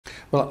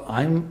Well,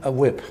 I'm a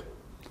whip,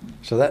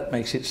 so that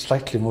makes it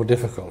slightly more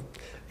difficult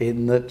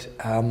in that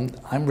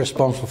I'm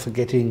responsible for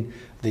getting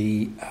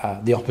the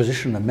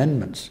opposition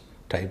amendments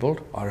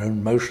tabled, our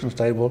own motions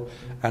tabled,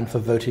 and for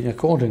voting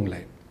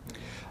accordingly.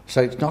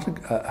 So it's not,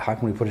 how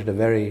can we put it, a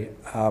very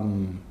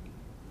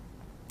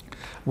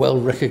well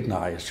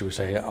recognised, shall we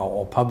say,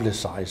 or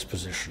publicised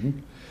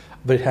position,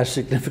 but it has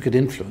significant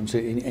influence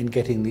in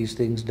getting these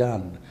things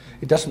done.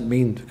 It doesn't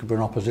mean that we're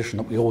in opposition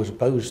that we always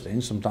oppose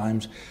things.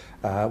 Sometimes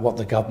what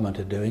the government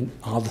are doing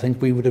are the things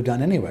we would have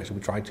done anyway, so we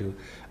try to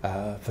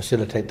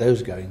facilitate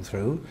those going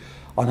through.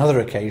 On other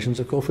occasions,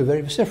 of course, we're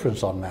very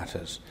vociferous on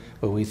matters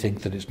where we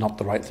think that it's not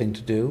the right thing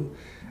to do,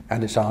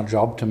 and it's our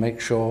job to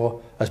make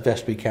sure as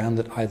best we can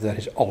that either that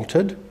is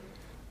altered,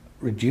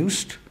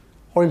 reduced,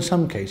 or in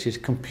some cases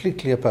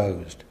completely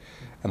opposed.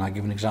 And I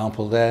give an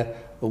example there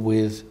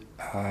with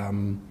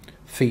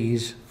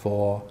fees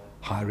for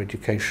higher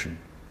education.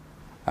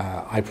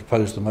 I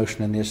proposed the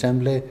motion in the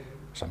Assembly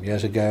some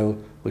years ago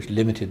which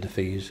limited the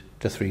fees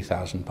to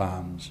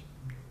 £3,000.